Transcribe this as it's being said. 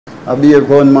I be a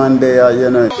gunman there,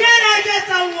 you know. Can I get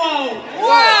a wow?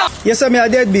 Wow! Yes, sir, me a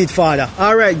deadbeat father.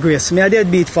 Alright, Grace, me a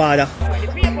deadbeat father.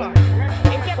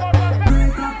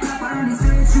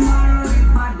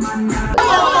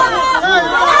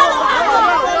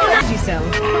 It's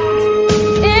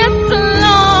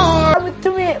long. To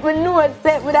me, when no one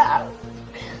said without.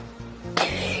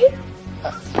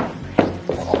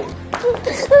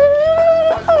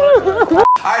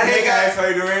 Alright, hey guys, how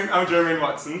you doing? I'm Jeremy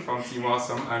Watson from Team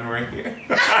Awesome and we're here.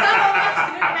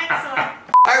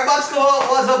 Alright, what's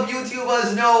up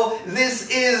YouTubers? No, this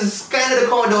is kind of the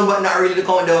countdown but not really the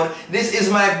countdown. This is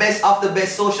my best of the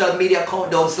best social media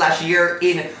countdown / year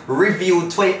in review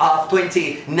of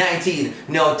 2019.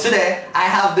 Now today I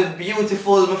have the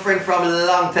beautiful, my friend from a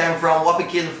long time from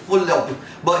Wapikil full up,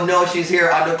 but now she's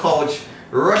here on the couch,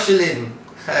 Rushlin.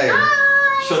 Hey. Hi.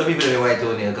 Show the people in the white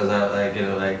toenail because I like, you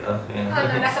know, like, you know. Oh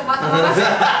no, that's a bottom of us.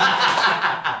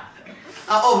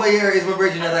 Over here is my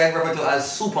virgin that I refer to as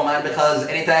Superman, because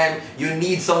anytime you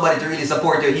need somebody to really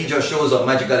support you, he just shows up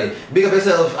magically. Big up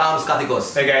yourself,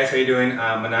 Scotticus. Hey guys, how you doing?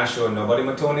 I'm not showing nobody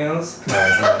my toenails.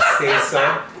 Say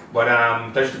so. But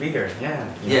pleasure to be here. Yeah.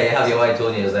 Yeah, you have your white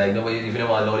toenails. Like nobody, if you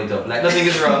don't want to load it up, like nothing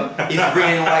is wrong. He's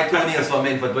bringing white toenails for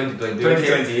men for 2020.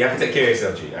 2020. You have to take care of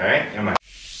yourself, G. All right? Yeah, man.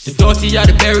 The dirty or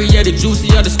the berry, yeah, the juicy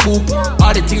or the scoop.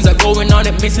 All the things are going on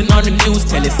and missing on the news.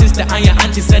 Tell your sister and your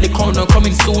auntie said the countdown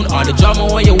coming soon. All the drama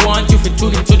what you want, you fit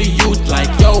tune into the youth. Like,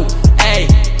 yo, hey,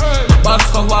 box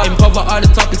cover, uncover all the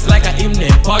topics like a hymn.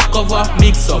 Pot cover,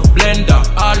 mix up, blender,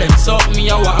 all them suck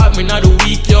me out, what happening of the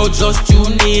week, yo, just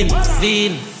tune in,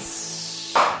 scene.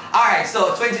 Alright,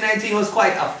 so 2019 was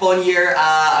quite a fun year,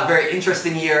 a very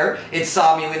interesting year. It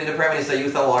saw me winning the Prime Minister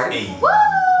Youth Award. Hey. Woo!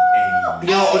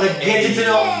 Yo, on the get it, you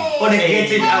know, on the get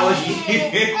it, I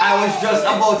was just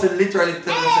about to literally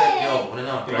tell myself, yo, wanna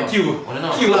know, wanna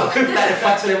know, like the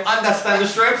facts of them understand the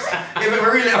strips. I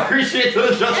really appreciate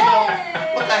those just now.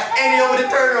 But like any over the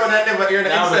turnaround, I never hear the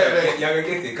excitement. Yeah, we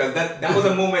get it, because that was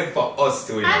a moment for us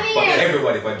too, you know, for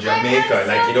everybody, for Jamaica,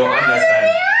 like you don't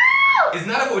understand. It's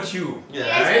not about you, yeah,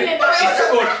 right? It's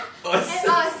about us. It's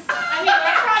us. I mean,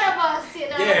 we're proud of us, you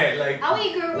know. Yeah, like how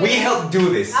we grew we helped do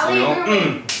this, you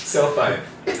know. Self-5.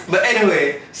 But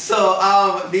anyway, so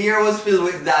the year was filled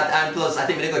with that, and plus I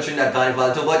think we got Trinidad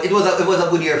Carnival too. But it was a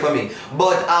good year for me.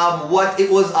 But what it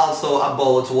was also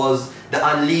about was the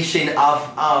unleashing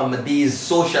of these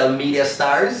social media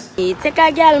stars. Me take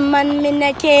a girl man, me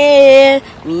na care.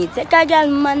 Me take a girl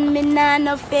man, me na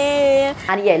no fair.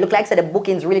 And yeah, look like so the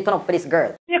bookings really turn up for this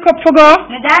girl. Pick up for girl.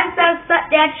 The dancers at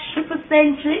that triple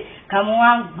century. Come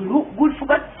on, good for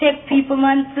God take people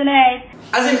man tonight.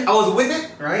 As in, I was with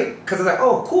it, right? Because I was like,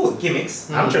 oh, cool,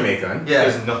 gimmicks. I'm Jamaican. Yeah.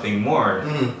 There's nothing more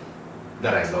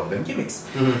that I love than gimmicks.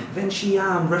 Then she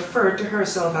referred to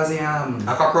herself as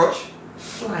a cockroach?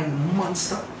 Flying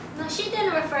monster. No, she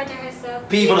didn't refer to herself.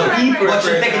 People but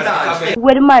she take it on.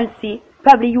 Where the man see,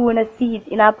 probably you wanna see it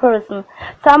in a person.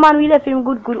 Some man will left him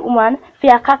good woman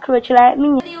for a cockroach like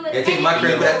me. You think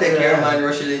mackerel could take care of man,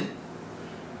 Rushlin?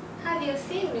 Have you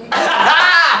seen me?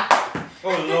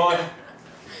 Oh Lord.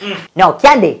 No,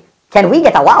 Candy, can we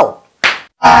get a wow?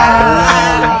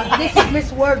 This is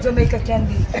Miss World Jamaica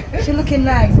Candy. She looking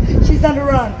nice. She's on the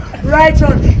run. Right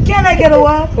on. Can I get a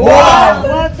wow? Wow!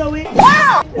 What's a win?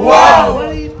 Wow! Wow!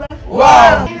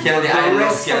 Wow! Candy, I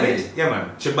love Candy. Yeah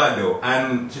man, she bad though.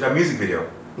 And she had a music video.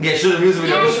 Yeah, she had a music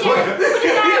video.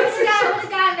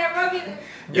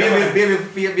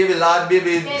 Baby lad,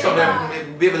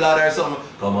 baby lad or something.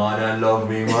 Come on and love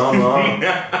me, mama.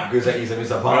 Because I used to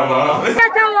miss a mama. Get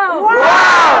a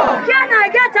wow! Can I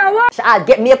get a wow? I'll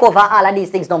get makeover, all of these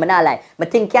things, no, I lie. I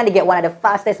think Candy get one of the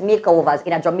fastest makeovers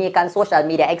in a Jamaican social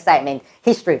media excitement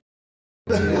history.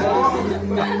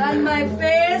 On my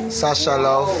face. Sasha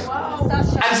Love.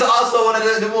 And so also one of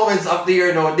the moments of the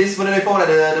year, no, this one of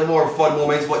the more fun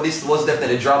moments, but this was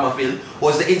definitely drama filled,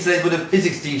 was the incident with the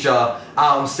physics teacher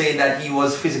saying that he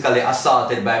was physically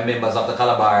assaulted by members of the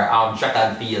Calabar track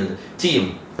and field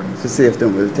team. To see if they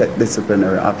will take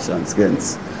disciplinary actions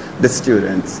against the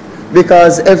students.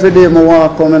 Because every day I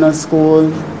walk coming to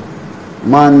school,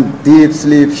 man, deep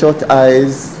sleep, shut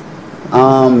eyes.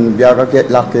 You gotta get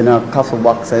locked in a coffee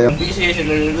box. I appreciate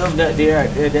the love that they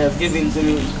have given to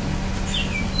me.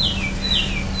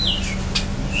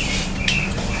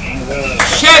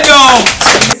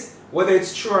 Whether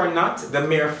it's true or not, the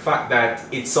mere fact that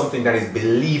it's something that is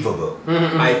believable,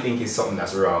 I think is something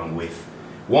that's wrong with,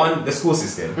 one, the school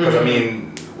system. Because I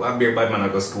mean, I'm beer bad man I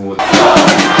go to school.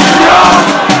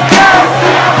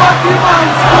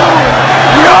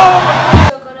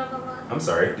 I'm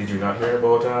sorry, did you not hear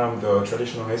about the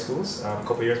traditional high schools a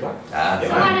couple years back? That's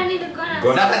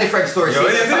a different story.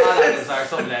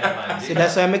 See,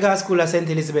 that's why I make a school at St.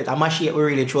 Elizabeth. I'm a shit we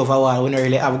really throw for a while. We don't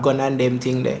really have gun and them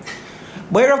thing there.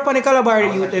 But you're up on the Calabar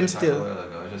youth them still.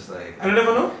 I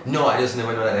never know? No, I just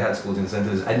never know that they had schools in St.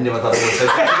 Elizabeth. I never thought it was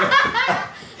St. Elizabeth.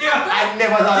 I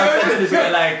never thought of St.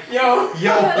 Elizabeth like, yo,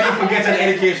 people get an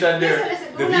education there.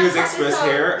 The views expressed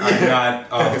here are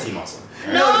not team muscle.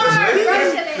 No,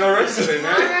 wrestling,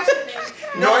 right?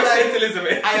 No, St.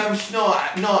 Elizabeth.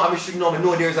 No,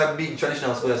 there's a big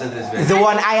traditional school at St. Elizabeth. The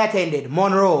one I attended,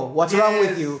 Monroe. What's wrong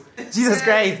with you? Jesus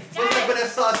Christ. But like when I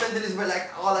saw St. Elizabeth,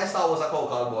 like all I saw was a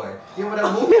cow boy. You know what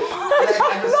I mean? Like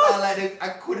I just saw like I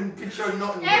couldn't picture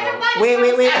nothing. Wait.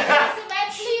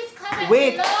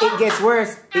 Wait, it gets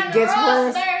worse. It gets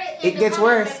worse. It gets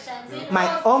worse.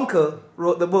 My uncle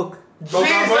wrote the book. Jesus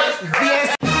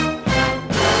Christ.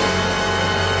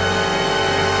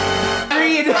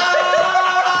 Read.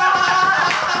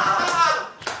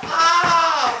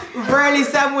 Verily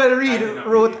Samuel Reed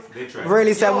wrote.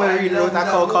 Verily Samuel Reed wrote a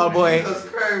cowboy.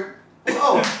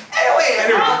 Oh,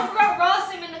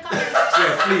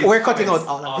 anyway. We're cutting out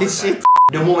all of this shit.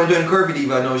 The moment when Curvy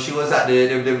Diva, no, she was at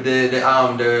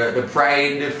the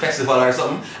Pride Festival or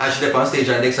something, and she stepped on stage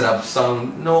and they said up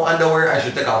song No Underwear, and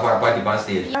she take off her panty on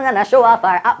stage. I'm gonna show off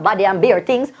our up body and bare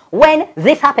things when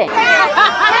this happens.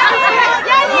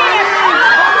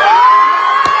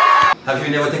 Have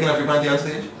you never taken off your panty on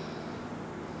stage?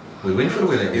 We win for the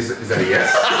winning. Is that a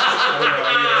yes?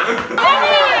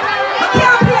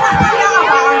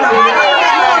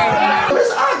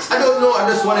 I don't know, I'm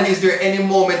just wondering, is there any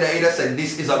moment that you just said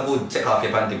this is a good take off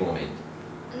your panty moment?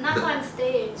 Not on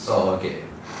stage. Oh, okay.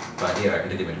 But here, in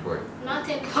the debate report. Not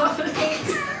in public.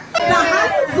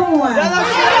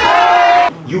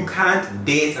 You can't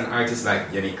date an artist like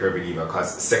Yannick Curvy Diva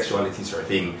because sexuality is her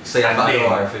thing. So you have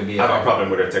a problem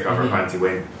with her take off her panty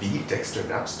when the Dexter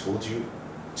Daps told you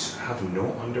to have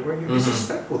no underwear. You're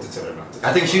disrespectful to tell her not to.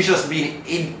 I think she's just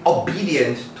being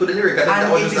obedient to the lyric.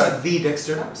 And it is the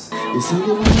Dexter Daps.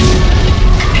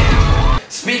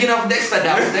 Speaking of Dexter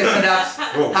Daps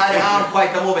had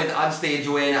quite a moment on stage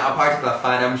when a particular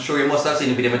fan, I'm sure you must have seen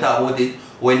the video, talk about it,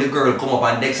 when the girl come up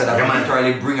and Dexter Daps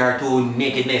literally bring her to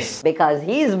nakedness. Because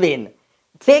he's been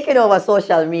taking over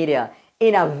social media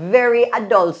in a very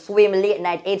Adult Swim, late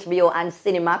night HBO and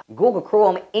cinema, Google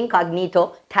Chrome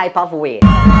incognito type of way.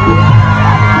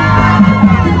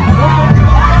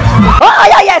 Oh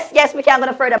yeah, yes, we can't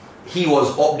go further. He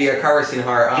was up there caressing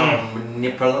her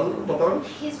nipple.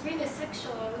 He's really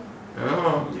sexual.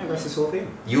 Oh. Yeah, that's his whole thing.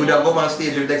 You would have come on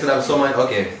stage with Dexter Daps, someone,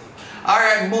 okay.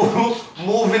 Alright,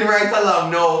 moving right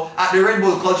along now. At the Red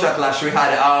Bull Culture Clash, we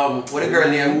had what a girl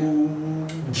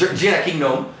named Jada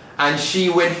Kingdom, and she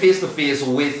went face to face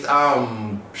with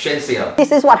Shenseea.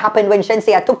 This is what happened when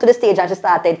Shenseea took to the stage and she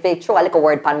started to throw a little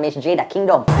word pan Miss Jada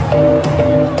Kingdom.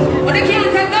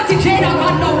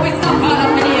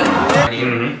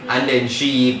 And then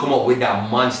she come up with that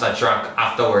monster track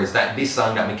afterwards, this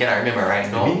song that we cannot remember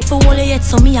right now. For all yet,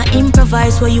 so me I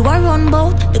improvise where you are run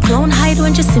bout. The clown hide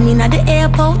when you see me at the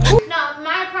airport. No,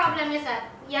 my problem is that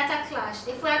you have to clash.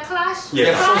 If we are clash,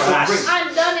 clash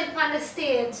and done it on the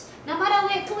stage. No matter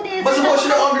wait 2 days. But suppose she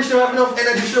don't hungry, she don't have enough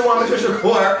energy, she don't want to go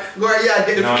yeah,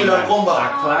 get the feel and come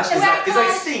back. Clash is like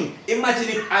Sting.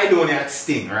 Imagine if I don't have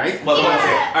Sting, right? But I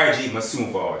say, RG must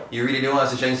soon forward. You really don't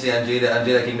want to Shenseea and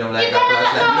Jada Kingdom like that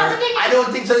clash? Like, I don't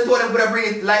think so. The two of them could have bring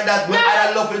it like that. But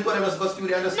I love for the two of them to go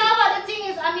studio and just. No, but the thing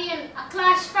is, I mean, a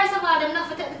clash, first of all, them not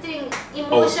to take the thing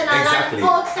emotional and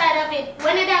outside of it.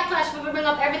 When they do a clash, people bring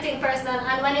up everything personal,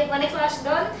 and when it clash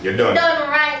done, you're done. Done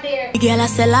right there. The girl I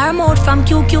sell her mouth from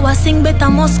QQ, I sing better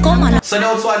must come on. So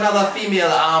now to another female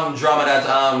drama that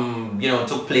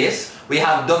took place. We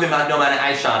have Dovey McDum and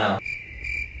Aishana.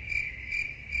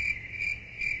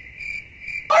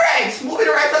 Alright, moving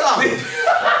right along.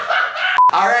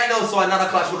 Alright now, so another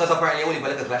clash, because apparently only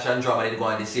like a clash and drama did go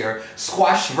on this year.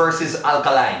 Squash versus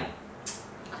Alkaline.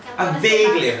 I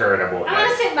vaguely heard about that. I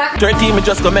want to sit back. 13, me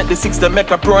just go make the 6 to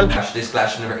make a prawn. This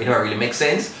clash never really makes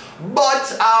sense.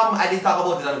 But I did talk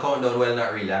about it on Countdown, well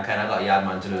not really. I kind of got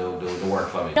Yardman to do the work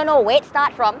for me. No, no, wait,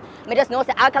 start from. Me just know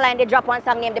say Alkaline they drop one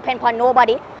song named Depend on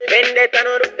Nobody.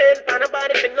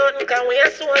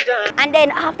 And then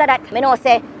after that, me know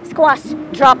say Squash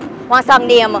drop one song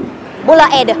named Bulla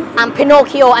Head and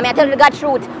Pinocchio. I mean I tell you the God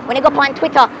truth. When you go on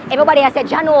Twitter, everybody has said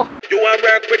Jano. You want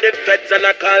work with the feds and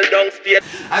I call down state.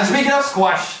 And speaking of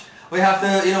Squash, we have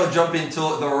to, jump into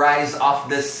the rise of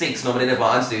the Six. Nobody ever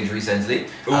on stage recently.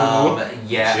 I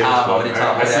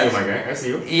see you, my guy. I see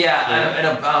you. Yeah, and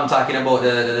I'm talking about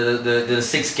the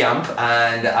Six camp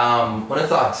and what are the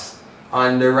thoughts?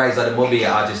 on the rise of the mobile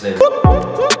artist then?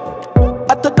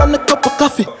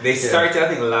 They started, I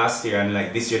think, last year, and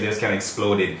like this year they just kind of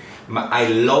exploded. I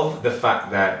love the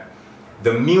fact that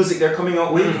the music they're coming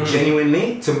out with,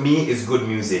 genuinely, to me, is good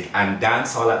music. And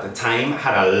dancehall at the time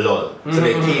had a lull. So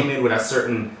they came in with a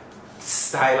certain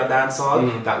style of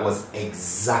dancehall that was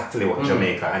exactly what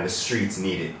Jamaica and the streets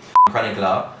needed.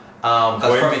 Chronicler.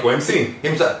 What I'm saying?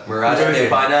 Himself. We're out on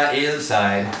the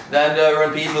hillside. Then there were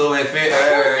people with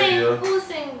fear. Who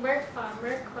sing Brick Farm?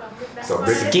 So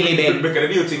Skilly Bang. Brick of the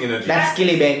new thing in the That's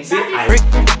Skilly Bang.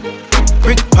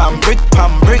 Brick Pam.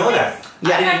 You know that?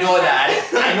 Yeah, I didn't know that.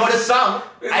 I know the song.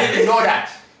 I didn't know that.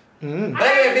 I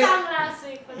heard the song last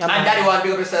week. And Daddy want to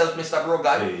pick up yourself, Mr.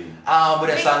 Brogan. With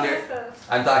a song there.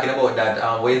 I'm talking about that.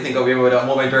 What do you think of him with that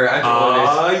moment where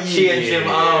Anthony changed him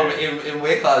in what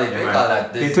you call it? We call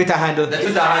that the Twitter handle. The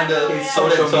Twitter handle.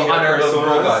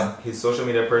 His social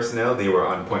media personnel, they were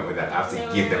on point with that. I have to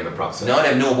give them the props. None of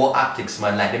them know about optics,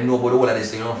 man. Like them know about all of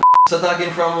this, you know. So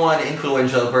talking from one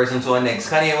influential person to the next,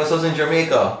 Kanye West was in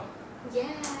Jamaica. Yeah.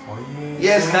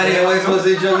 Yes, Kanye West was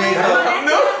in Jamaica.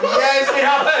 Yes, it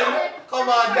happened. Come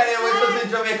on, Kanye West was in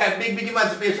Jamaica. Big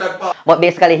emancipation party. But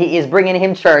basically, he is bringing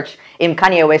him church, him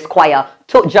Kanye West choir,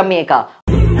 to Jamaica.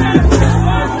 And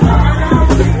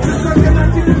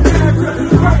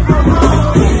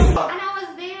I was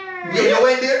there. Yeah, you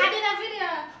went there? I did a video.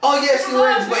 Oh yes, you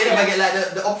went, but you never get like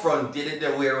the upfront. You did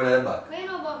the wear one at the back. What do you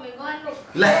know about me? Go and look.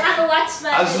 Like, I can watch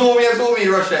that. zoom in,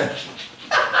 Russian.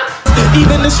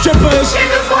 Even the strippers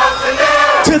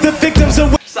to the victims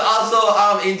of. So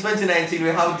also in 2019 we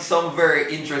had some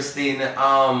very interesting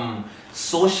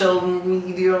social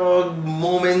media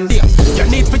moments. You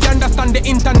need to understand the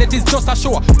internet is just a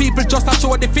show. People just a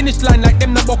show the finish line like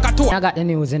them the bucket toe. I got the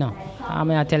news, you know. I'm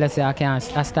gonna tell you, say I can't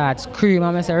start screaming.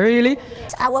 I'm gonna say, really?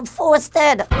 I was forced.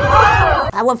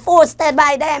 I was forced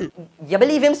by them. You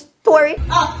believe him story?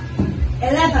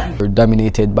 11. We're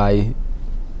dominated by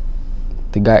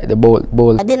the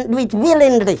ball. I didn't do it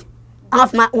willingly,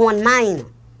 off my own mind.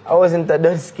 I wasn't a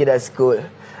dust kid at school.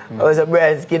 I was a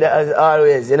bright kid as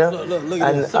always, you know. Look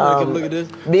at this. Look at this.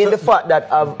 Being the fact that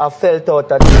I felt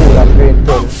out at school at grade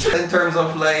 10. In terms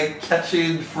of like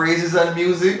catching phrases and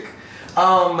music,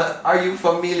 are you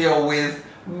familiar with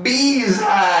Bees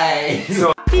High?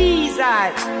 Bees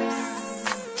High.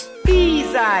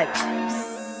 Bees High.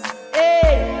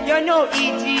 Hey, you know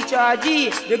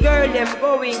EGHRG, the girl them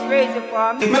going crazy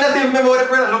for me. I don't remember what the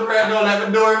brother look right now, like I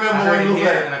don't remember what he looked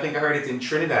like. And I think I heard it in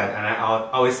Trinidad, and I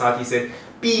always thought he said,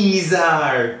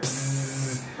 Bizarre.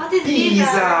 What is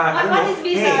bizarre? What is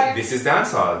bizarre? Hey, this is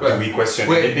dancehall. Right. We question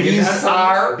Wait,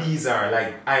 bizarre? Bizarre,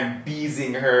 like I'm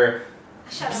beezing her.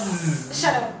 Shut up.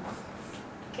 Shut up.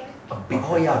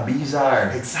 Oh yeah,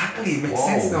 bizarre. Exactly, it makes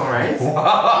sense now, right?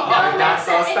 Wow. That's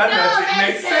our standards, it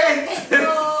makes sense.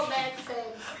 No, makes sense.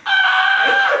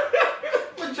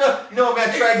 You know, man,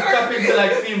 trying to tap into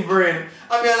like theme brain.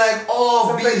 I mean, like,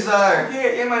 oh, bizarre.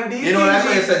 Yeah, man, you know, that's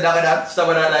why you said that stuff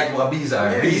with that, like, well, bizarre.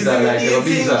 Yeah, bizarre, like, you're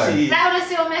bizarre. Now, when I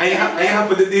see what and you have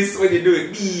to do this when you do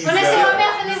it. Bizarre. When I see what I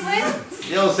have to live with.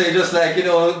 You know, say just like, you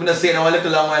know, I'm gonna say now a little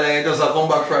long while, like, just come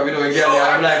back from, you know, again.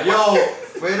 I'm like, yo,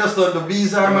 we just done the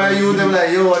bizarre, man. You them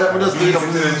like, yo, that we just do it.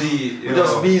 We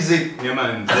just basic. Yeah,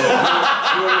 man.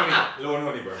 Low and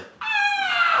honey, bro.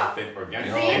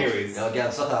 Anyways. Yo,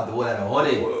 get suck out the whole of the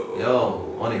honey.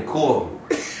 Yo, honey, cool.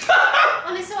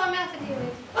 Only so I'm have to deal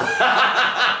with.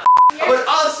 But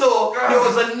also, there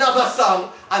was another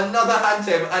song, another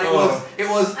anthem, and it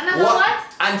was another what?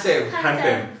 Anthem.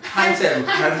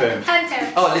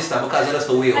 Oh, listen, because I just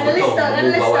the way over the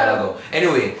tongue a while ago.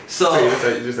 Anyway, so you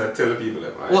just tell the people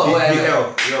that.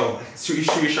 Yo,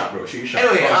 shoot your shot, bro. Shoot your shot.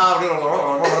 Anyway,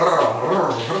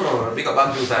 pick up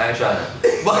back juice and action.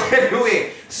 But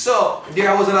anyway, so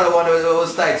there was another one that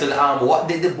was titled what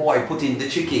did the boy put in the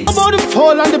chicken? About the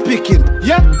fall and the picking,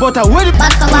 yeah. But I where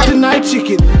the night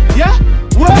chicken, yeah.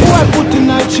 Where do I put the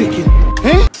night chicken?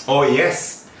 Eh? Oh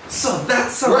yes. So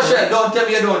that's something. Russia, don't tell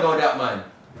me you don't know that, man.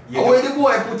 Where the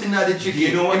boy put in the chicken?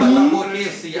 You know what I'm talking about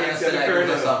KFC and I said like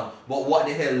the song. But what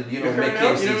the hell, you know, make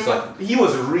KFC so? He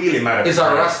was really mad at He's a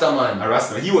Rasta man. A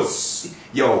Rasta man. He was,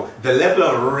 yo, the level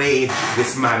of rage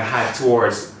this man had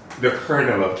towards the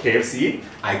kernel of KFC,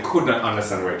 I could not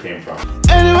understand where it came from.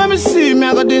 Anyway, me see me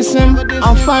I got this and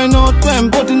find out when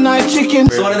put the night chicken.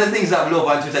 So one of the things I blew up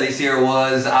on Twitter this year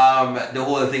was the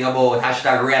whole thing about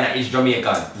hashtag Rihanna is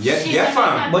Jamaican. Yeah,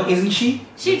 fam. But isn't she?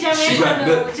 She Jamaican,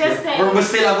 no, just saying. We're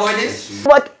still about this?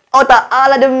 But Out of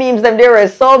all of the memes, there were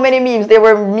so many memes. There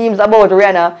were memes about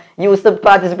Rihanna used to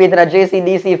participate in a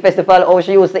JCDC festival, or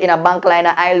she used to in a bank line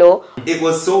at ILO. It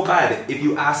was so bad. If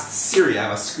you asked Siri, I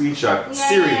have a screenshot. Yeah.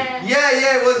 Siri.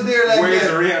 Yeah, it was there. Like, where is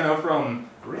Rihanna from?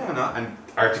 Rihanna and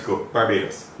Article,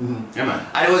 Barbados. Yeah, man.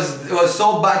 And it was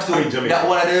so bad too that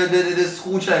one of the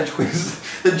school challenge quiz,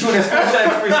 the junior school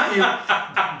challenge quiz team,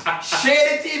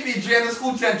 share the TV during the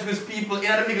school challenge quiz people in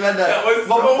the middle of that. Was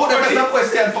but so put them funny. as a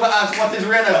question for ask what is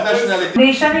Rihanna's nationality.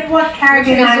 Nation in what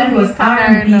Caribbean island was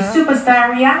R&B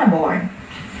superstar Rihanna born?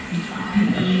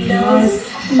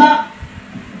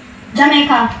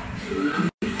 Jamaica.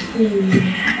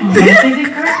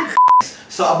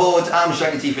 So about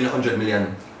Shaggy thieving 100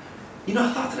 million. You know, I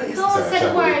thought that Don't say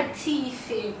the word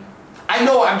thieving. I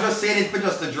know, I'm just saying it for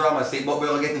just the drama's sake, but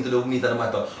we'll get into the meat of the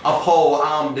matter of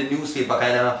how the newspaper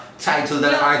kind of titled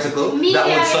an article that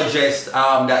would suggest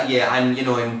that and you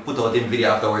know, and put out in video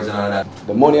afterwards and all that.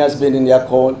 The money has been in the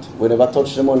account. We never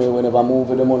touch the money. We never move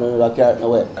with the money. We never carry it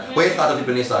away. What you thought of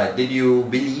people inside? Did you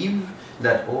believe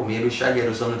that maybe Shaggy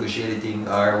do some negotiating thing,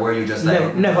 or were you just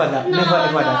like never that.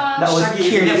 That was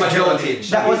careless journalism.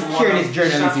 That was careless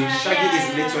journalism. Shaggy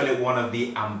is literally one of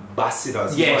the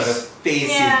ambassadors. Yes. One of the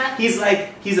faces. Yeah.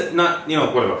 He's not, you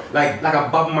know, whatever. Like a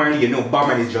Bob Marley, you know, Bob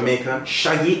Marley is Jamaican.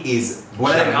 Shaggy is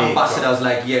one of them ambassadors,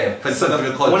 like for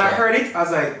the culture. When I heard it, I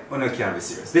was like, oh no, it can't be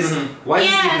serious. This why is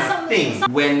this even a thing?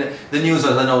 When the news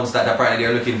was announced that apparently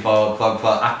they're looking for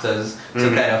actors to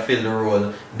kind of fill the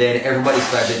role, then everybody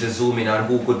started to zoom in on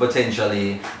who could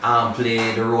potentially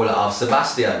play the role of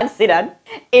Sebastian. See that?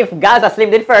 If Gaza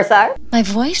Slim did first, sir. My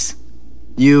voice?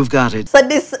 You've got it. So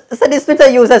this Twitter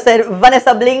user said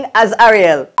Vanessa Bling as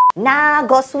Ariel. Nah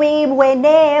go swim way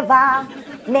never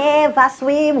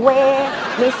swim way.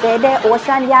 Me say the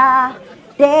ocean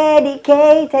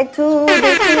dedicated to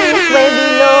the seas where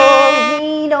below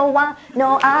me no one,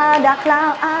 no other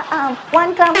cloud.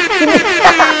 One come.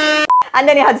 And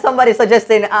then he had somebody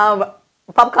suggesting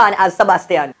Popcorn as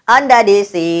Sebastian. Under the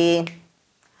sea,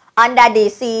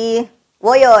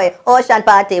 woy, ocean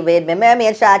party with me,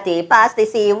 mermaid shawty, past the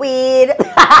seaweed.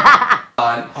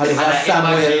 Oliver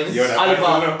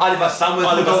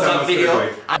Samuels video.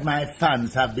 My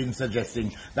fans have been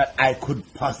suggesting that I could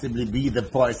possibly be the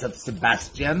voice of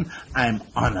Sebastian. I'm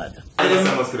honored. And in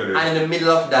the middle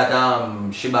of that,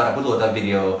 Shibata put out a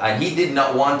video, and he did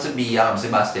not want to be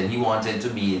Sebastian. He wanted to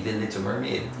be the Little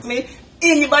Mermaid.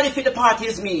 Anybody fit the party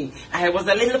is me. I was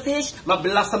a little fish, but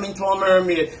blossom into a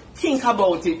mermaid. Think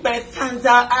about it. My fans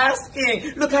are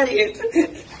asking. Look at it.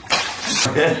 That's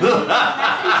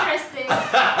interesting.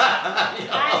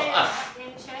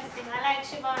 Interesting. I like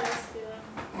Shibata still.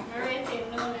 I rate him,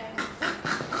 no lie.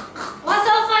 What's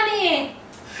so funny?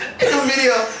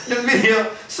 The video.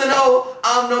 So now,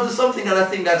 to something that I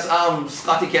think that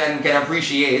Scotty can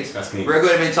appreciate. That's me. We're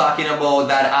going to be talking about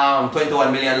that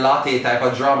 21 million latte type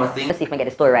of drama thing. Let's see if I get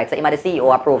the story right. So, I'm the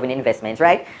CEO approving investments,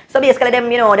 right? So basically, them,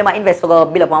 you know, they might invest to go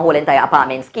build up one whole entire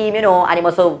apartment scheme, you know, and it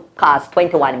must cost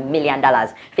 $21 million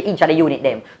for each of the unit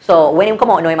them. So when him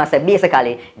come out now, he must say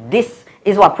basically this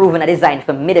is what proven a design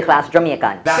for middle class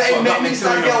Jamaican. That's so it made me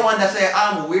start the one that say,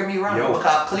 wear me around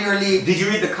because clearly. Did you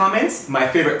read the comments? My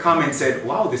favorite comment said,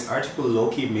 wow, this article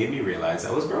low-key made me realize I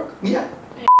was broke. Yeah.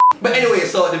 But anyway,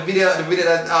 so the video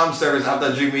that service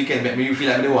after Dream Weekend made me feel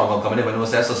like I didn't want to come. I never know,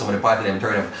 so I saw some of the party them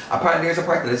turn up. Apparently there's a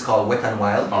party that's called Wet and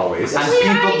Wild. Always. And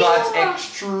people got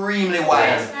extremely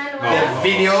wild. The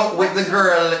video with the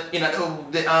girl, you know,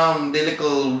 the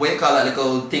little, what you call that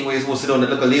little thing where you're supposed to do on the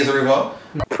little lazy river?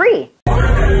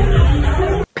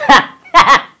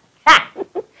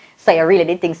 So you really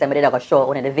did think somebody that got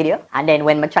show on the video, and then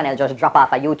when my channel just drop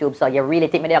off of YouTube, so you really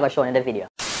think me they got show in the video.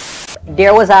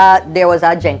 There was a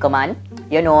gentleman,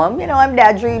 you know, I'm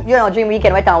there Dream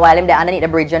Weekend Wet and Wild, I'm there underneath the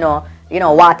bridge, you know,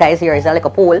 water is here, it's a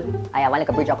little pool. I have one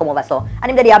little bridge I come over so.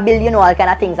 And him there they build, you know, all kind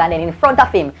of things, and then in front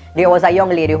of him, there was a young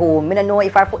lady who, I don't know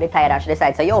if her foot is tired and she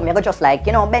decides, so yo, me go just like,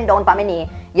 you know, bend down for my knee,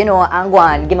 you know, and go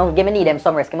and give me knee them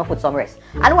some rest, give my foot some rest.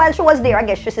 And while she was there, I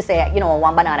guess she say, you know,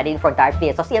 one banana in front of her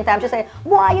face. So same time she say,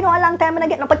 boy, you know, a long time I don't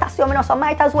get no potassium, you know, so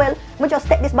might as well, me just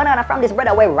take this banana from this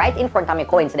brother way right in front of me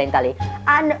coincidentally.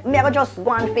 And me go just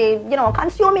go and you know,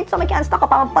 consume it so I can stock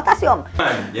up on potassium.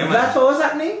 Yeah, man. That's what was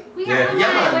happening? Yeah,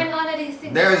 man.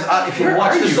 There is, if you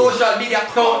watch the social media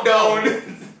countdown,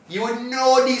 you would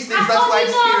know these things. That's why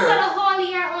it's here. For the whole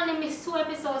year only missed 2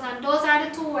 episodes, and those are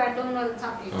the 2 where I don't know the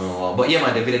topics. Oh, but yeah,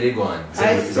 man, the video did go on.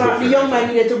 I saw the young man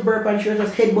needed to burp and she was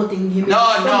just headbutting him.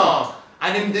 No.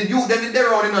 And then the youth, they're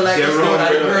running like this, and the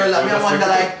girl, I mean, I wonder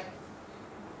like.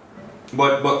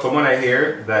 But from what I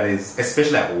hear, that is,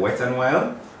 especially at Wet and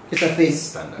Wild, It's a thing.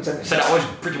 Standard. So that was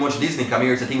pretty much Disney. Come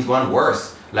here, so things going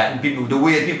worse. Like people, the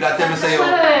way people that tell me say,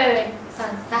 wait. So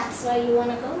that's where you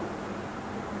wanna go?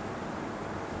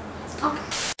 Okay.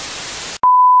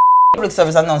 Public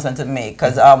service announcement to make,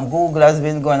 because Google has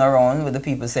been going around with the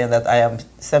people saying that I am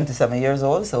 77 years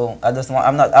old, so I don't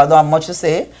have much to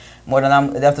say more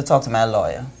than they have to talk to my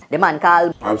lawyer. The man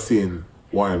called. I've seen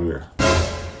one where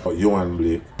you and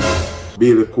Blake,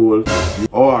 Billy Cole,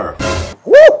 or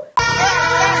woo!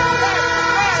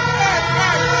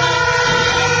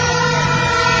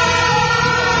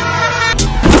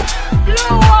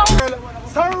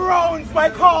 Surrounds my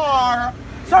car.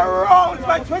 Surrounds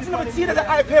my 2017 that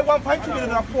I pay 1.2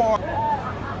 million for.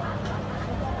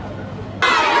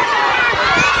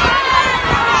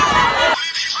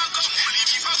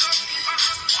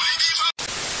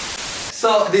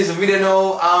 so this video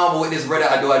now, with this brother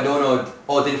I don't know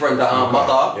out in front of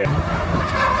Mata. Yeah.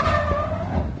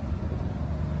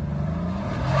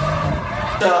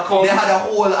 They had a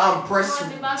whole press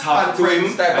talk to him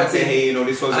and say, hey, you know,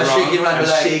 this was wrong. And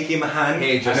shake him hand.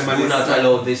 Hey, just do not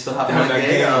allow this to happen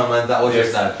again. And that was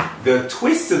just that. The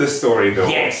twist to the story, though,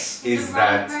 is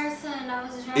that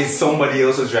is somebody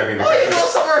else was driving the car. Oh, you know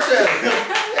some person.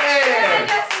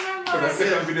 Yeah. Because I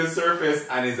said on video surface,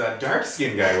 and it's a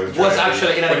dark-skinned guy was driving. Was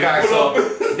actually in the car, so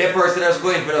the person that was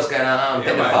going for those kind of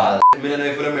pedophile. I don't know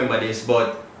if you remember this,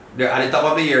 but there, at the top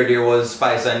of the year there was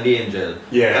Spice and the Angel.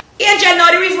 Yeah. Angel,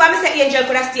 now the reason why I say Angel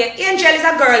could have stayed. Angel is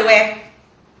a girl where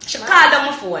she called on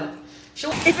my phone.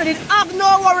 If you did have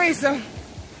no worries,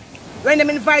 when them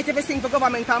invite everything for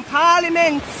government and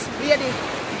parliament, lady,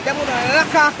 them would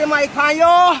lock off the mic on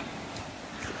you.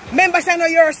 Members, I know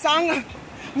your song.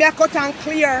 Me a cut and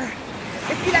clear.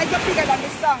 If you like you're bigger than the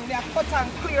song, me a cut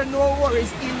and clear, no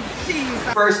worries in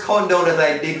Jesus. First countdown that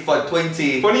I did for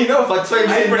 20. Funny enough, for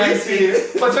 2019.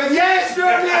 For 20, yes,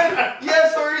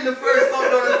 yes, sorry, the first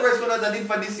countdown, the first one that I did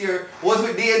for this year was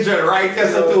with the Angel, right?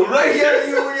 Yes, too. Right here,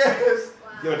 you, yes.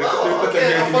 Yo, I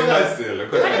forgot.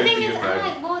 But the thing is, I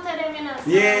like both of them, you know. So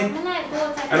yeah. I like both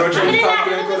of them. And we're trying to talk to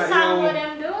them, like, song with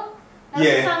them, do.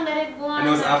 Yeah. Song that it go on. And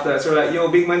it was after that, so like, yo,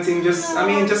 big man thing, just, I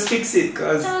mean, just fix it,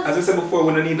 because as I said before,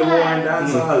 we don't need the war and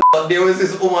dance all. There was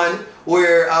this woman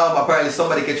where apparently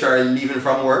somebody catch her leaving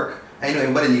from work. I know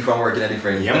everybody leave from work in a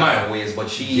different ways,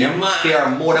 but her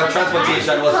mode of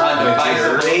transportation was on the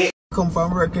bicycle. Come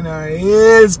from work in her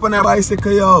heels on a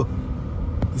bicycle, yo.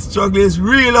 The struggle is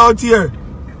real out here.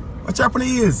 What's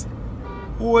happening is?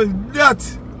 Hold that.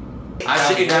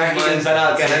 And she in her heels and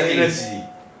all kind of things.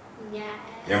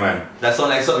 Yeah, man. That sounds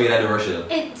like something that do Russia.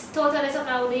 It's totally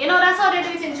something I would do. You know, that's how they do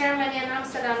it in Germany and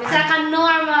Amsterdam. It's like a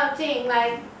normal thing,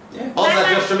 like. Yeah. Also,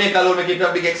 like, just Jamaica alone make it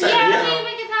a big excitement. Yeah,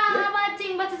 make it a bad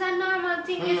thing, but it's a normal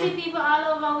thing. You see people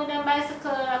all over with their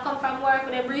bicycle, come from work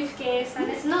with a briefcase, and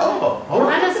it's not.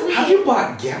 Have you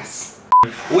bought gas?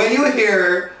 When you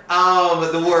hear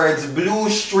the words blue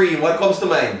stream, what comes to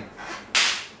mind?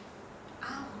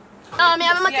 I'm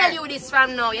gonna tell you this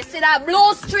from now. You see that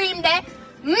blue stream there?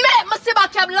 Make me see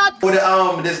back your blood.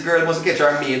 But this girl must catch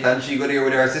her mate and she go there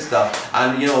with her sister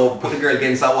and you know put the girl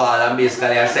against a wall and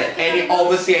basically I said any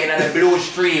overseer in the blue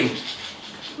stream.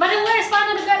 But the worst part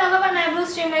of the girl have a blue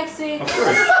stream next week. Of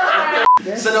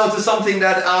course. So now to something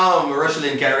that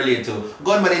Rushlin can relate to.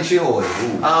 Gunman in She-Hole.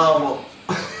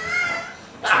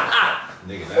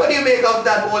 What do you make of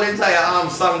that whole entire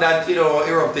song that you know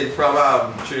erupted from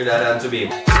Trinidad and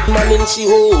Tobago? Man in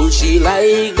She-Hole, she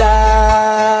like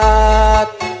that.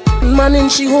 Man in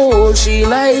She-Hole, she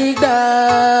like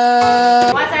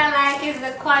that. What I like is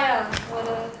the choir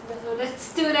with the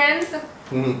students.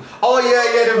 Oh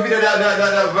yeah, the video,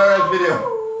 that viral video.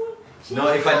 No,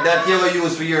 if that you ever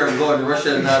use for your gun,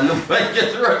 Russian look like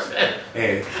just Russian.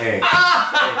 Hey.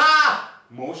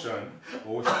 Motion.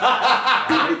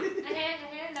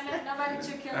 Nobody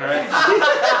trick you. Alright.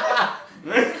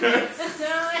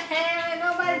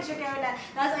 Nobody trick you with that.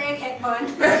 That's how you get burned.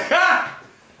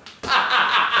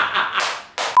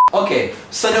 Okay,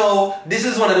 so now this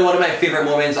is one of my favorite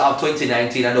moments of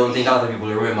 2019. I don't think a lot of people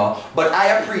remember, but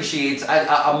I appreciate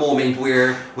a moment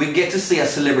where we get to see a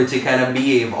celebrity kind of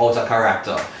behave out of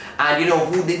character. And you know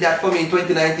who did that for me in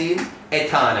 2019?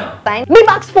 Etana. Me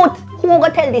box foot. Who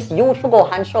gonna tell this youth to go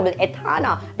and trouble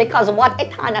Etana? Because what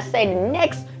Etana said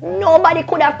next, nobody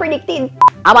could have predicted.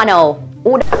 I wanna know,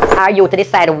 who are you to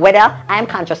decide whether I am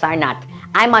conscious or not?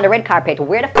 I'm on the red carpet.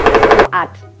 Where the f are you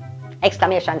at?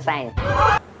 Exclamation sign.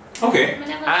 Okay.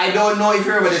 I don't know if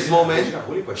you remember this moment.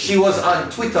 She was on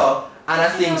Twitter And I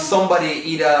think somebody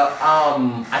either,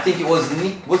 I think it was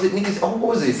Nick, was it Nicky's, oh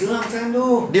what was it? It's a long time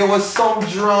though. There was some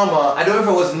drama, I don't know if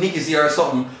it was Nicky's here or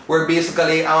something, where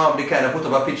basically they kind of put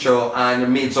up a picture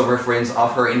and made some reference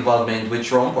of her involvement with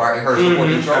Trump or her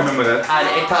supporting Trump. I remember that.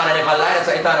 And Etana never lied,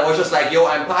 so Etana was just like, yo,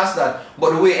 I'm past that.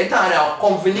 But the way Etana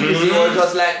come for Nicky's, he was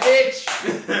just like, bitch,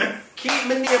 keep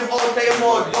my name out of your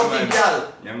mouth, dirty girl.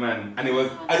 Yeah man, and it was,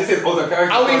 as I said, other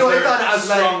characters. And we know Etana as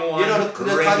like, one, you know,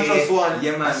 the conscious one.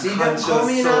 Yeah man, I see them conscious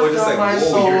coming soul, after just like, my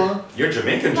whoa, soul. you're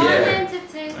Jamaican, Yeah.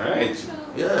 Alright.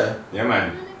 Yeah. Yeah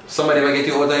man. Somebody will get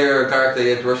you out of your character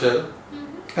yet, Rochelle?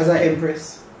 As an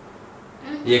empress.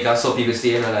 Yeah, because some people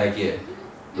say, you know, like, yeah.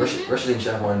 Rochelle didn't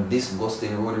have one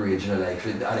disgusting road rage, you know, like.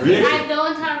 Really? I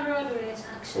don't have road rage,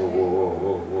 actually.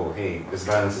 Whoa, hey, this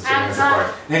violence is tearing us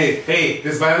apart. Hey,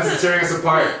 this violence is tearing us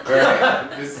apart,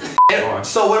 alright?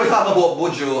 So when we talk about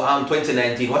Buju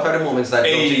 2019, what are the moments that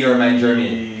come to your mind,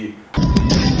 Jeremy?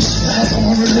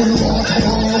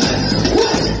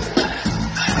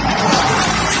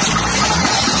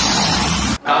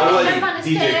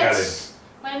 DJ Khaled.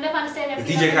 When they're on the stage,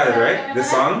 DJ Khaled, right? The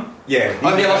song? Yeah. I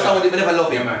never song, we never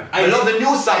love him, man. I love the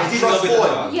new song, Trust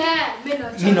Phone. Yeah,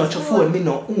 me not your phone, me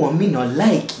no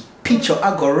like it. Picture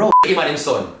I go roll. Him and his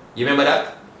son. You remember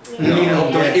that?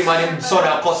 Him and his son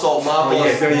and cuss out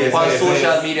Marcos on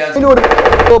social media. You know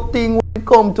the up thing when it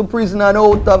come to prison and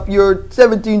out of your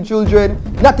 17 children,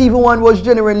 not even one was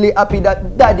genuinely happy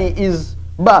that daddy is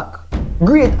back.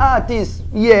 Great artist,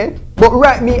 yeah, but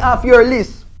write me off your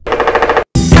list.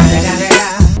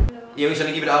 Yeah, we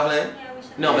shouldn't give it offline?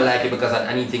 No, I like it because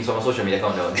I need things from my social media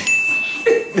account down.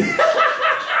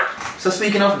 So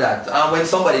speaking of that, when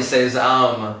somebody says,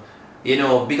 you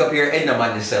know, big up your Edna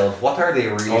man yourself, what are they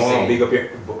really saying? Big up your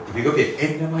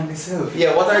Edna man yourself.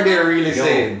 Yeah, what are they really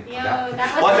saying?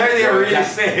 What are they really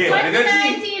saying?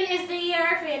 2019 is the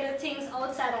year for the things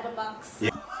outside of the box.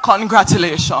 Yeah.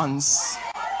 Congratulations.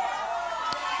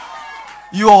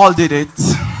 You all did it.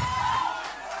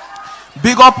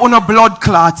 Big up on a blood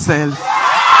clot cell.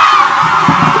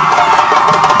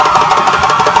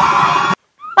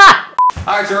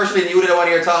 Alright, so Rushlin, you did the one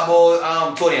here talk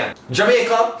about Tony.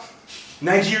 Jamaica.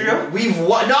 Nigeria? We've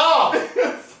won. No!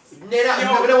 We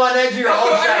don't want Nigeria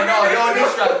outside. No, don't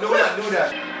distract. Do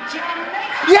that.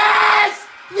 Yes!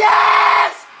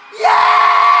 Yes!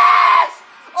 Yes!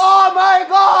 Oh my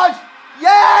God!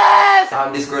 Yes!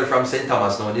 This girl from St.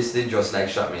 Thomas, no, this did just like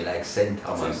shot me like St.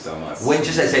 Thomas. When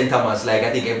she said St. Thomas, like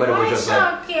I think everybody was just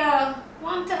like. Yeah.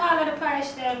 One to all of the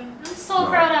parish them. I'm so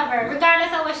proud of her,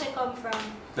 regardless of where she come from.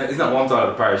 It's not one to all of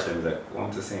the parish them, it's like one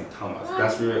to St. Thomas.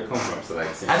 That's where it comes from. So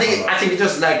like St. I think it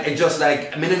just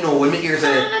like I mean, no, when my ears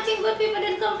say. I think good people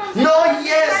did come from. No,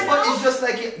 yes, but it's just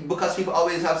like because people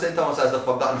always have St. Thomas as the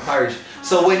forgotten parish.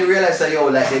 So when you realize that yo,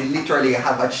 like they literally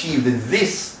have achieved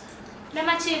this. Them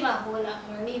achieve a whole lot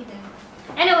more, leave them.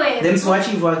 Anyway. Them so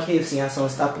achieve one KFC and some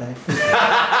stoplight.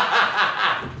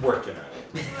 Working on it.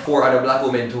 4 other black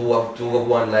women who have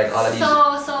won like all of these.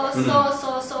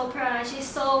 So proud. She's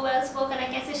so well spoken. I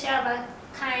guess she have a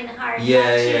kind heart.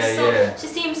 Yeah. She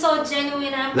seems so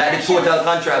genuine and like the total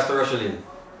contrast to Rochelle.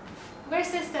 We're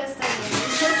sisters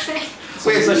together.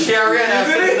 Wait, so Sherry and her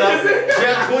sister? She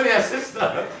and Tony her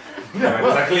sister?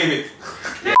 No, I claim it.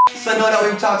 So now that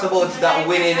we've talked about that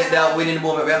winning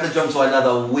moment, we have to jump to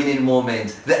another winning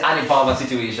moment. The Annie Palmer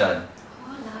situation.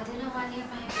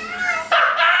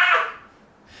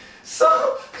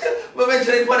 So, we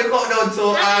mentioned it for the countdown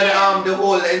to the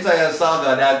whole entire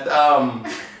saga that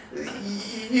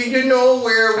you know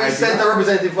where we sent a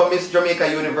representative for Miss Jamaica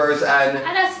Universe and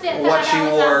what she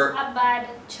wore. A bad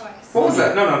choice. What was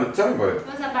that? No, tell me about it. It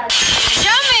was a bad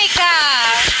Jamaica!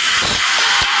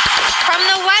 From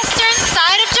the western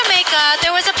side of Jamaica,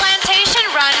 there was a plantation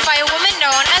run by a woman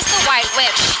known as the White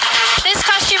Witch. This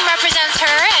costume represents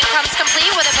her and comes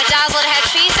complete with a bedazzled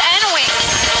headpiece and wings.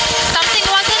 Something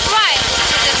wasn't right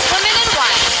with this woman in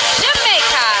white.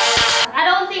 Jamaica! I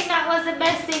don't think that was the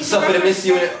best thing. So for the Miss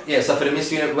Unit, for the Miss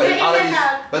Unit, for all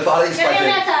of these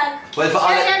projects.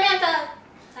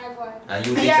 And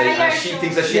you think that she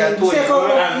thinks that she had told you.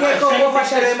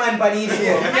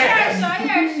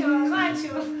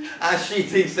 And she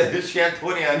thinks that she had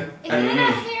Tony and. If you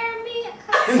don't hear me.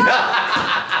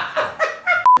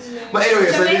 But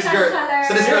anyway, so this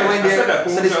girl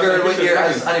went there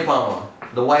as Annie Palmer,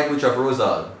 the White Witch of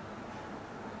Rosal.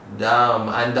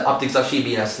 And the optics of she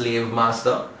being a slave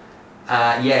master.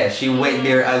 She went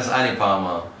there as Annie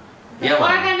Palmer. The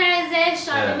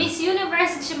organization, the Miss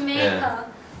Universe Jamaica,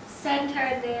 sent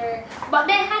her there. But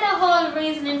they had a whole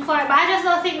reasoning for it. But I just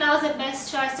don't think that was the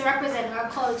best choice to represent our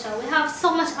culture. We have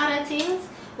so much other things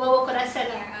where we could have sent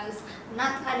her as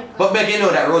Not any. But Becky, you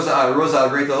know that Rosa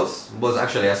Greathouse was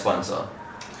actually a sponsor.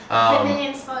 The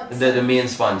main sponsor. The main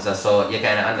sponsor, so you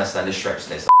kind of understand the stretch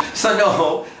there. So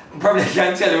no, probably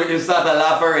can't tell you when you start to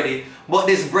laugh already. But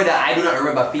this brother, I do not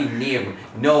remember film name.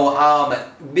 No,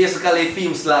 basically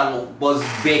film slang was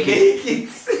Becky.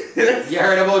 You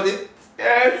heard about it?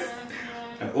 Yes.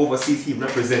 And overseas, he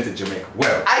represented Jamaica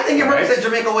well. I think he represented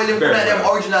Jamaica well. He put them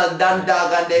original Dan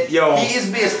Dog and then he is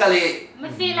basically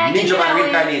Ninja Man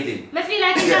reincarnated. I feel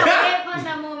like he's away from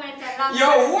the moment.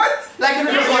 Yo, what? Like if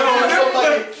you just want to shoot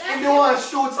somebody, if you want to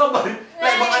shoot somebody.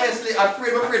 Like, but honestly, I'm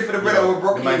afraid for the brother who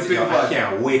broke I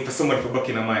can't wait for somebody for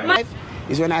bucking on my life.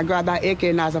 Is when I grab that AK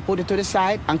and I put it to the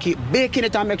side and keep baking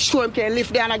it and make sure it can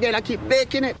lift down again and keep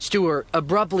baking it. Stuart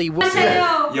abruptly Yo, the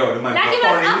man oh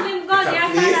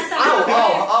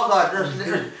God,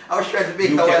 I was trying to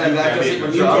bake that while I got just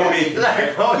even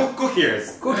drop. Cook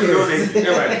ears.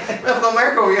 That's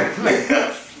America here.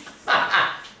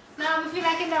 No, I feel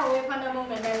like in that way for the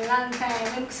moment a long time.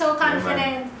 I'm so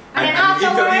confident. And then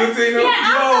afterwards,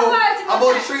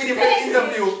 about 3 different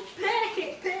interviews.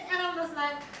 And I'm just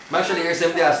like, I'm actually here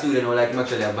same day as student who like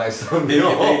actually advise something.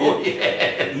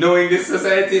 Knowing this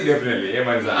society, definitely. Yeah,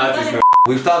 man, is an artist now.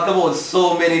 We've talked about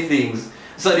so many things.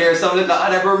 So there are some little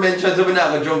honorable mentions so we're not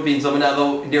going to jump in. So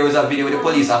there was a video with the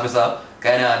police officer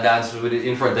kind of dance with it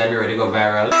in front of them already go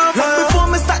viral.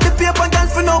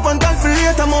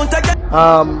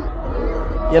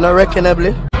 You know,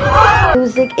 reckonably.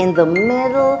 Music in the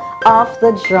middle of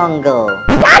the jungle.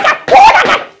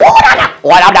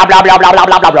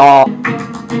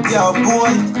 Yo,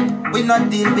 boy, we not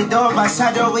deal with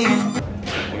overshadowing.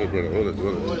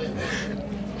 Hold it.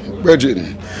 Bridget,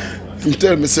 you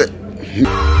tell me, say. It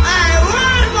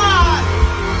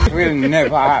will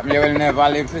never happen. You will never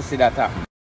live to see that happen.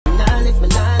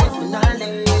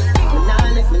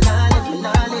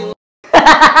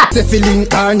 The feeling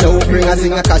are no bring a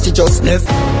singer cause she just left.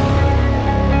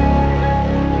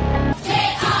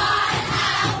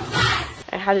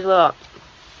 It had these little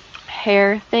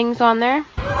hair things on there.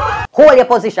 Hold your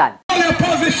position. Hold your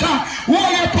position.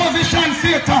 Hold your position,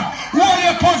 Satan. Hold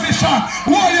your position.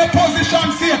 Hold your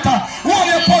position, Satan. Hold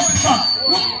your position.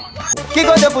 Kick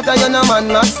out the puta, you no man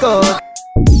mascot.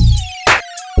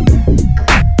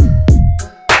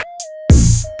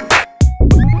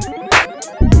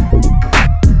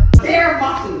 They're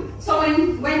mocking. So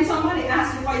when somebody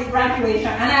asks you for your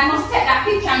graduation, and I must take that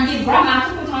picture and give grandma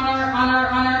to put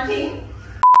on her thing.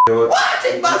 What?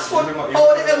 In Oxford?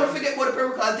 Oh, they ever forget what the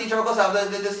perical teacher because of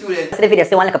the student. The video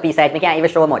still want like a piece of it, we can't even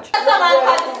show much. I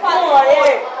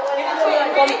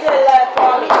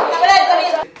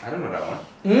don't know that one.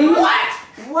 What?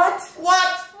 What?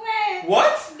 What?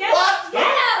 What? Get out!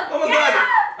 Oh my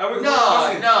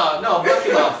God! No, block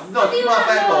him off. No, keep him off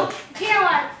iPhone. Hear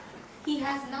what? He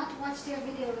has not watched their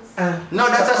videos. No,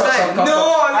 that's a sign.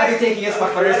 No, I'll be taking a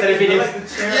spot for the rest of the video.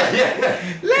 Yeah.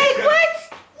 Like what?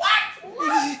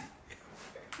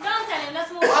 Don't tell him,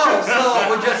 let's move on. Wow, so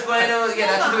we're just going to,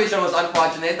 that situation was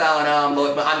unfortunate and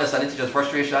but I understand it's just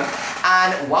frustration.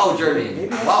 And wow, Jeremy,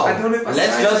 wow, I don't know if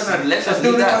let's just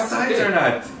do that. Or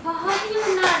not. But how do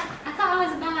you not? I thought I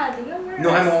was bad. You're worse. No,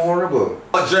 I'm horrible.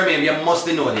 But Jeremy, you must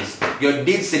know this. You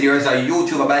did see there is a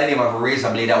YouTuber by the name of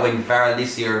Razorblade that went viral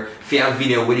this year for a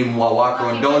video with him while walking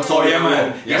around downtown. Yeah,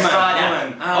 man. You saw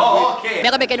that? Oh, okay.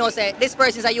 I'm make you know say this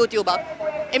person is a YouTuber.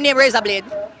 Him name Razorblade.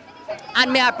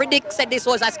 And may I predict said this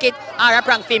was a skit or a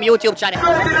prank film YouTube channel.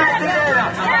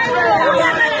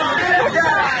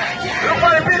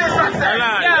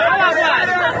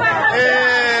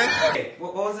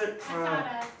 What was it?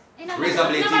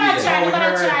 Razorblade TV.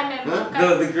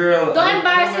 The girl. Don't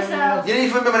embarrass yourself. You didn't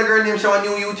even remember the girl named a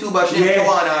new YouTuber? She named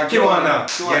Kiwana.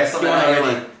 Yes,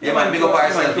 Kiwana. Yeah, man, big up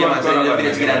herself. Yeah, man, so the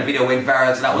video to get that video went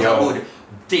viral, so that was a good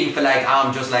thing for like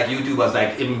just like YouTubers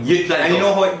like and you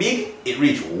know how it big? It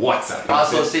reached WhatsApp.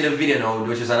 Also see the video now,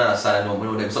 which is another sad note. We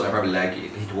know them something probably like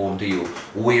hit home to you,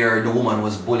 where the woman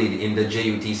was bullied in the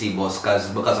JUTC bus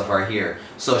because of her hair.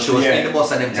 So she was in the bus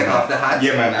and them take off the hat.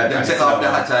 Yeah, man. Them take off the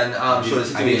hat and show the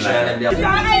situation and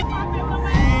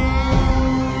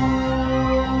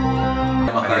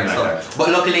but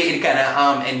luckily it kind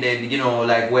of ended, you know,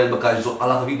 like well because a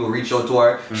lot of people reached out to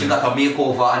her. She got a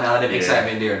makeover and all the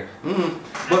excitement there.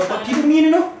 But people mean,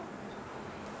 you know?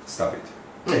 Stop it.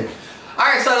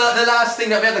 Alright, so the last thing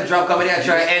that we have to drop coming here,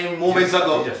 try end moments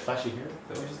ago. Just flashing here? Is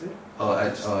that what you did?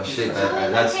 Oh shit,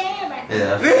 that's I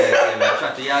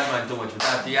tried to yard man too much. I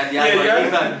tried to yard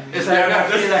man. It's like I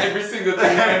feel like every single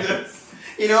time.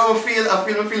 You know, I feel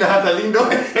the hat a lean down.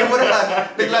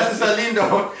 The glasses are lean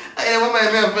down. And when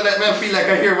I feel like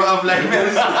I hear what I'm like,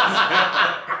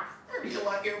 really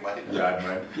want everybody. Yeah,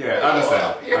 man. Yeah,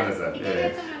 understand.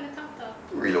 Yeah.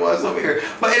 Really want some here.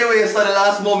 But anyway, so the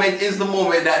last moment is the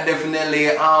moment that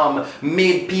definitely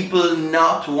made people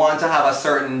not want to have a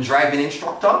certain driving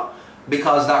instructor,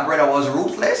 because that brother was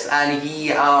ruthless and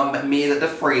he made the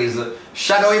phrase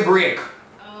shadowy brake.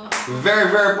 Very,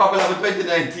 very popular for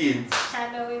 2019.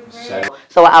 Shadowy brake.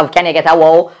 So can you get a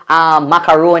wow,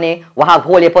 macaroni, we have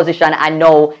holy position, and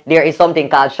now there is something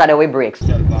called shadowy brakes.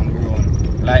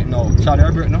 Like no,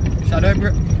 shadowy brake, no? Shadowy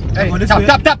brake. Hey, tap.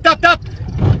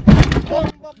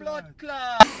 Blood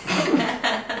clot.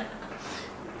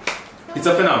 It's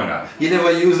a phenomenon. You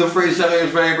never used the phrase shadowy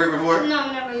brake before? No,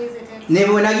 I never used it.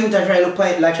 Never when I give try look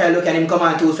at him come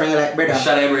on two strong like brother.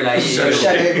 Shadowy brake like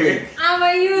shadowy brake.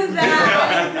 I'ma use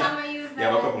that. I'ma use that. You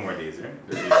have a couple more days, right?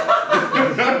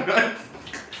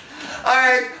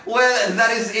 Alright, well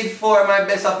that is it for my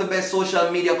best of the best social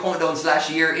media countdown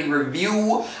 / year in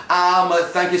review.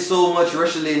 Thank you so much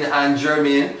Rocheline and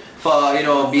Jermaine for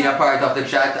being a part of the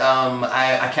chat.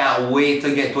 I can't wait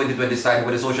to get 2020 started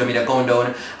with the social media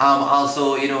countdown.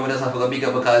 Also, we just have to go big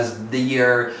up because the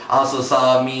year also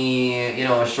saw me,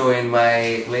 showing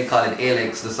my, we call it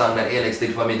Alex, the song that Alex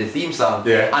did for me, the theme song.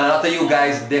 Yeah. And a lot of you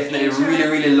guys definitely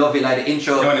really love it, like the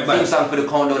intro theme song for the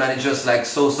countdown, and it's just like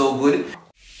so good.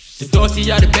 The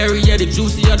Dutty are the berry, yeah, the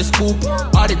juicy are the scoop.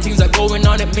 All the things are going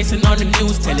on and missing on the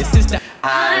news. Tell your sister.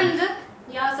 And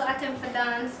you also attempt for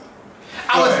dance.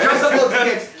 I was just about to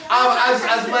get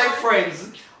as my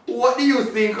friends, what do you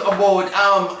think about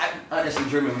honestly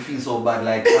Jeremy, I feel so bad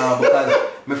like because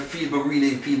I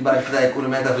really feel bad for like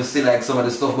couldn't have to say like some of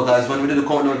the stuff, because when we did the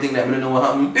countdown thing that we don't know what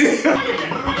happened.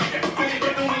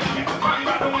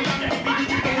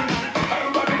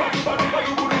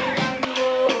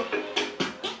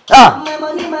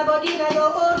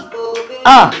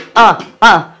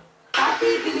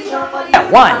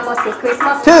 One,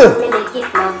 2,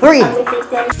 3.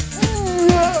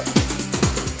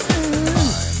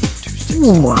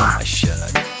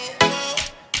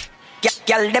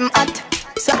 Girl, them hot.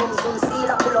 It's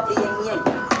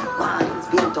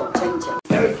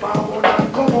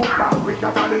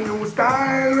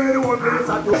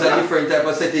a different type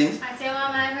of settings. I tell you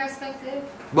my perspective.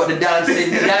 But the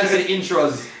dancing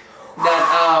intros.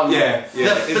 That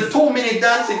the 2-minute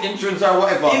dancing intros or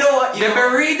whatever. You know what? The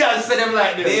Berry dance to them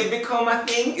like this. They've become a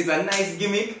thing. It's a nice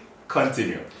gimmick.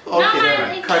 Continue. Okay,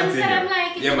 man, continue.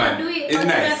 Like, yeah, man. Do it, it's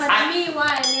nice. No, I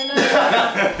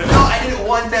did it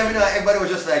one time, everybody was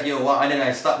just like, yo, what? And then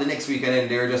I stopped the next week and then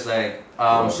they were just like,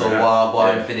 going for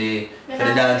the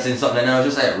dancing something. And I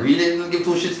was just like, really? Didn't give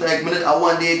two shits like, I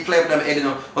one day flip them head,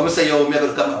 I'm gonna say, yo, maybe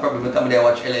I'll probably come there and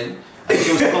watch Ellen. And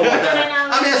she was coming out there.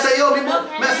 I mean, I say, yo, people,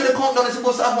 I see the countdown is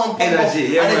supposed to have one pump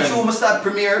energy, and then she must start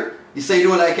premiere. You say you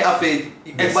know like everybody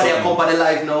come on the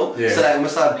live now. Yeah. So like we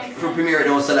start premiere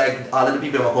now, so like all of the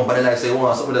people that come on the live say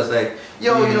want something that's like,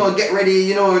 yo, get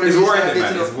ready, it's worth it,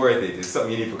 man. It's worth it. It's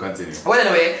something you need to continue. Well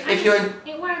anyway, if you're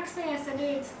it works for us to do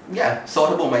it. Yeah, so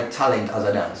what about my talent as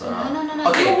a dancer? No.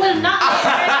 Okay. You will not.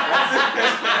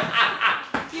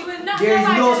 You will not. There is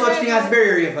no such thing as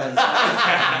berry ravens.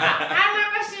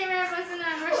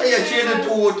 Oh yeah, change the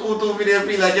two video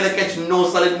feel like you're gonna catch no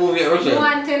solid movie at Russia. You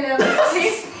want to know?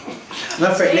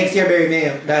 Not for next year, Berry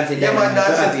May dancing. Yeah, man,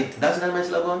 dancing on my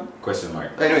slogan? Question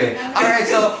mark. Anyway, alright,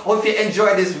 so hope you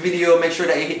enjoyed this video. Make sure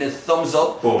that you hit the thumbs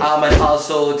up. And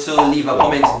also to leave a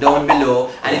comment down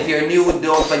below. And if you're new,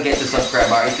 don't forget to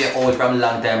subscribe. Or if you're old from a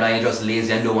long time and you're just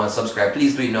lazy and don't want to subscribe,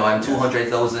 please do it now. I'm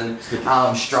 200,000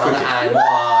 strong and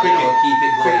keep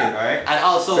it going. Alright. And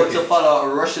also to follow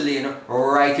Rocheline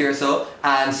right here, so,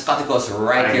 and Scotticus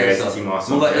right here, so. We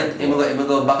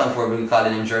go back and forth. We call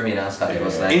him Jermaine and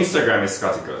Scotticus. Like. Instagram is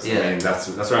Scotticus. Yeah. And that's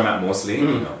where I'm at mostly.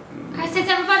 You know. I said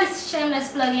to everybody's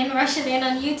shameless plug-in, Rocheline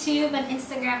on YouTube and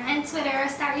Instagram and Twitter.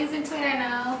 Start using Twitter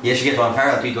now. Yeah, she get one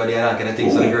viral tweet where they are kind of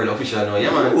things on the girl official now.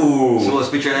 Yeah, man. So was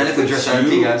picturing a little dress and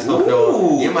thing and stuff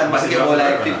now. Yeah, man, must get more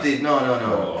like 50. No.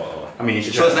 I mean,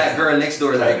 she was like girl next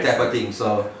door, like type of thing.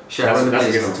 So she run the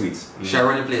place now. Tweets. She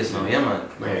run the place now. Yeah, man.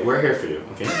 Okay, we're here for you.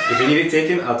 Okay. If you need it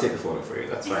taken, I'll take the photo for you.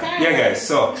 That's fine. Yeah, guys.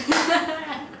 So.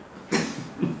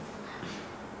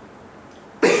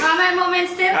 All my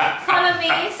moments tip, follow me,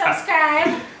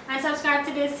 subscribe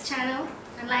to this channel,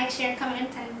 and like, share,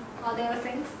 comment, and all the other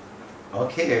things.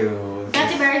 Okay.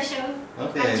 TheDuttyBerryshow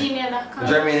at gmail.com.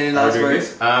 Jeremy, any last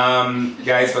words?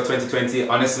 Guys, for 2020,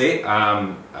 honestly,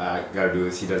 I gotta do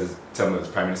this. He does tell me this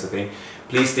Prime Minister thing.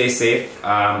 Please stay safe,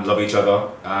 love each other.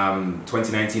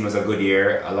 2019 was a good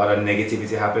year. A lot of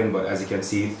negativity happened, but as you can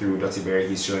see through Dutty Berry,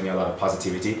 he's showing you a lot of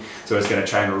positivity. So it's gonna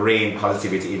try and rain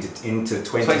positivity into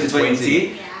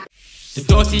 2020. Yeah. The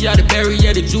dirty or the berry,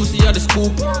 yeah, the juicy or the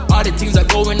scoop. All the things are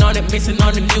going on and missing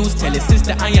on the news. Tell your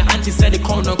sister and your auntie said the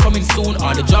countdown coming soon.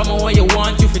 All the drama what you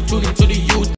want, you fit tune into the youth.